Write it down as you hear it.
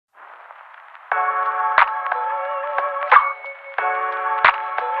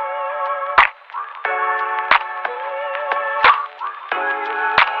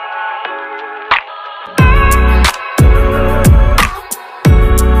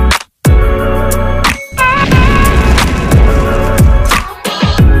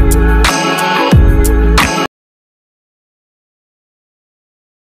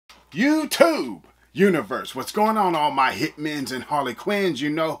YouTube universe. What's going on, all my Hitmens and Harley Quinns? You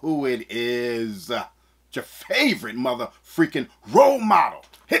know who it is. Your favorite mother freaking role model,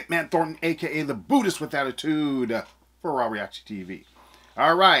 Hitman Thornton, aka the Buddhist with attitude, for Raw Reaction TV.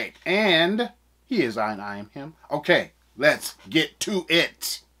 Alright, and he is I and I am him. Okay, let's get to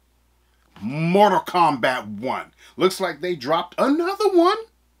it. Mortal Kombat 1. Looks like they dropped another one.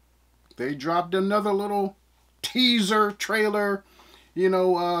 They dropped another little teaser, trailer, you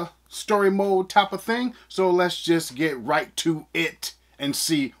know, story mode type of thing. So let's just get right to it and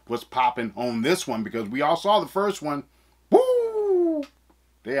see what's popping on this one, because we all saw the first one. Woo!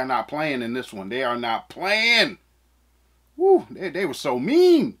 They are not playing in this one. They are not playing. Woo! They were so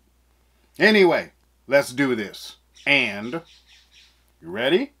mean. Anyway, let's do this. And you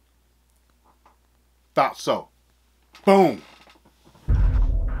ready? Thought so. Boom.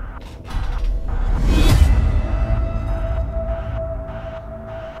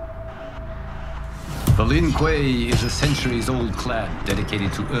 The Lin Kuei is a centuries-old clan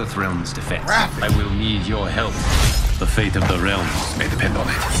dedicated to Earthrealm's defense. I will need your help. The fate of the realms may depend on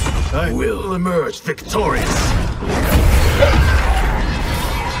it. I will emerge victorious.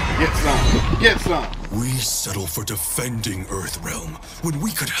 Get some. Get some. We settle for defending Earthrealm when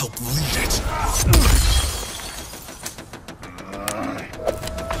we could help lead it.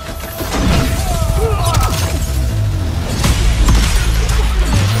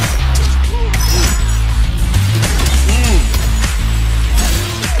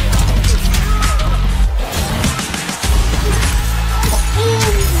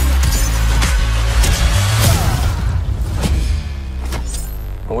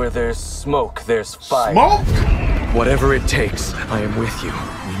 Where there's smoke, there's fire. Smoke? Whatever it takes, I am with you.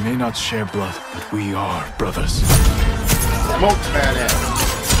 We may not share blood, but we are brothers. Smoke's badass.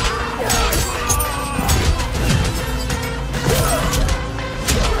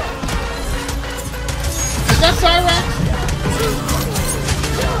 Is that Cyrax?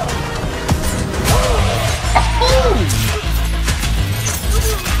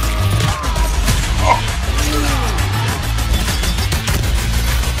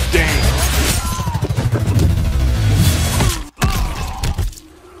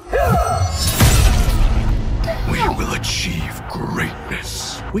 Achieve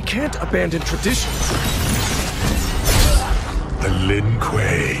greatness. We can't abandon tradition. The Lin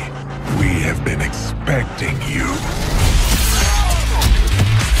Kuei, we have been expecting you.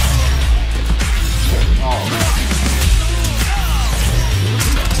 Oh.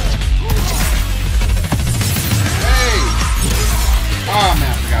 Hey! Oh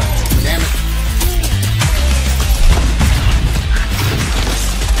man, I forgot it. Damn it.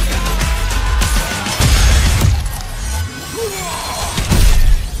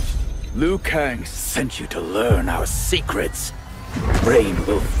 Liu Kang sent you to learn our secrets. Rain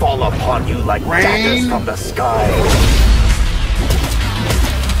will fall upon you like daggers from the sky.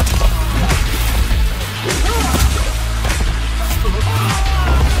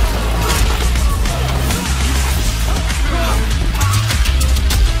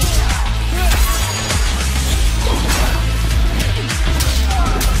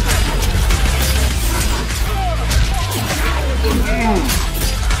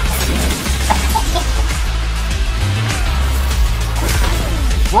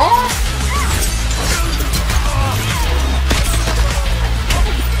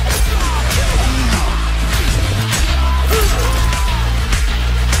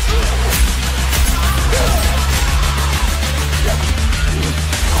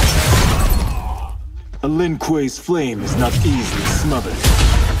 A Lin Kuei's flame is not easily smothered.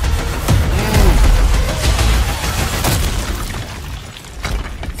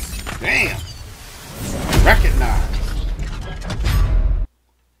 Damn. Recognize.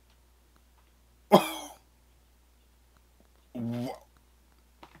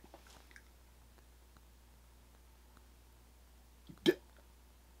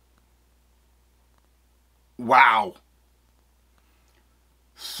 Wow.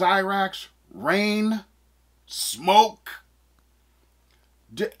 Cyrax, Rain, Smoke.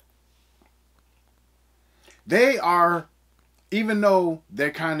 They are, even though they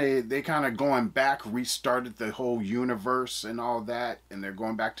kind of going back, restarted the whole universe and all that, and they're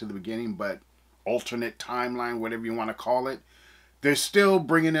going back to the beginning, but alternate timeline, whatever you want to call it, they're still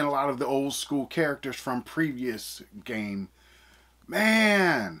bringing in a lot of the old school characters from previous game.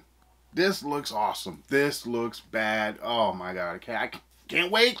 Man, this looks awesome. This looks bad. Oh my god, I can't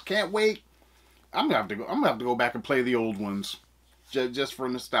wait. Can't wait. I'm gonna have to go back and play the old ones, just for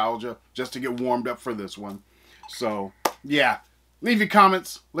nostalgia, just to get warmed up for this one. So yeah, leave your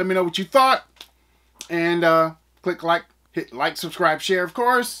comments. Let me know what you thought, and click like, hit like, subscribe, share, of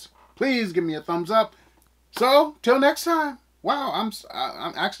course. Please give me a thumbs up. So, till next time. Wow, I'm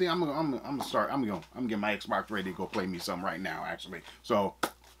gonna get my Xbox ready to go play me some right now, actually. So,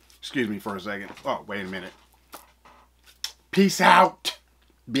 excuse me for a second. Oh, wait a minute. Peace out,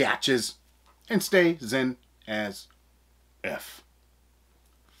 biatches, and stay zen as F.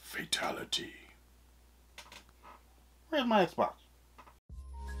 Fatality. Where's my Xbox?